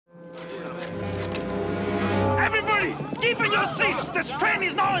Everybody, keep in your seats. This train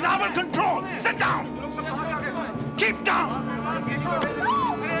is now in our control. Sit down. Keep down.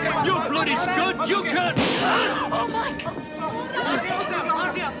 You bloody scut! You can't... Oh, my God!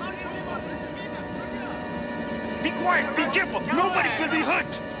 Be quiet, be careful. Nobody will be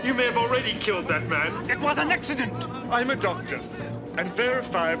hurt. You may have already killed that man. It was an accident. I'm a doctor, and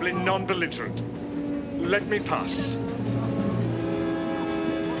verifiably non-belligerent. Let me pass.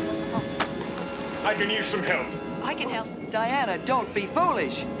 I can use some help. I can help. Diana, don't be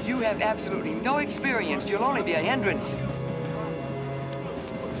foolish. You have absolutely no experience. You'll only be a hindrance.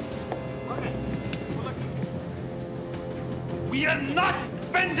 We are not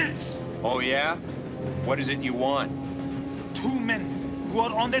bandits. Oh, yeah? What is it you want? 2 men who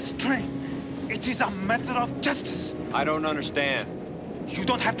are on this train. It is a matter of justice. I don't understand. You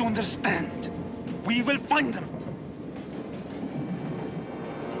don't have to understand. We will find them.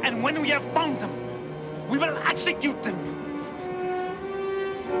 And when we have found them, we will execute them.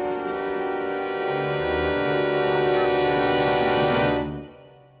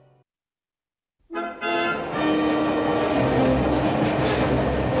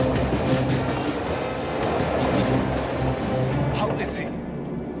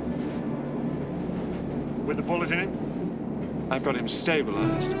 I've got him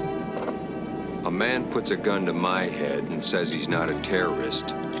stabilized. A man puts a gun to my head and says he's not a terrorist.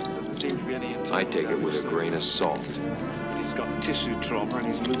 Doesn't seem to be any intent. I take it with a grain of salt. But he's got tissue trauma and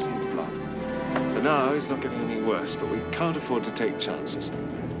he's losing blood. For now, he's not getting any worse, but we can't afford to take chances.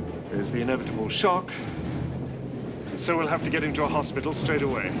 There's the inevitable shock, so we'll have to get him to a hospital straight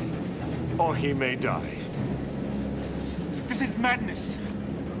away. Or he may die. This is madness.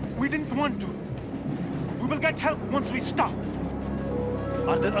 We didn't want to. We will get help once we stop.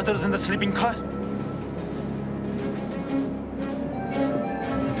 Are there others in the sleeping car?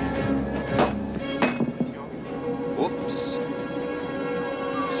 Whoops.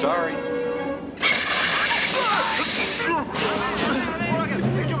 Sorry.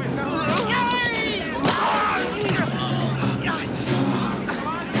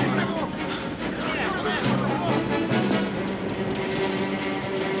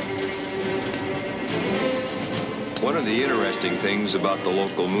 One of the interesting things about the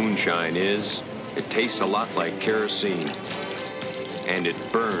local moonshine is it tastes a lot like kerosene, and it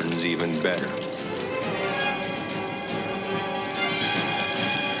burns even better.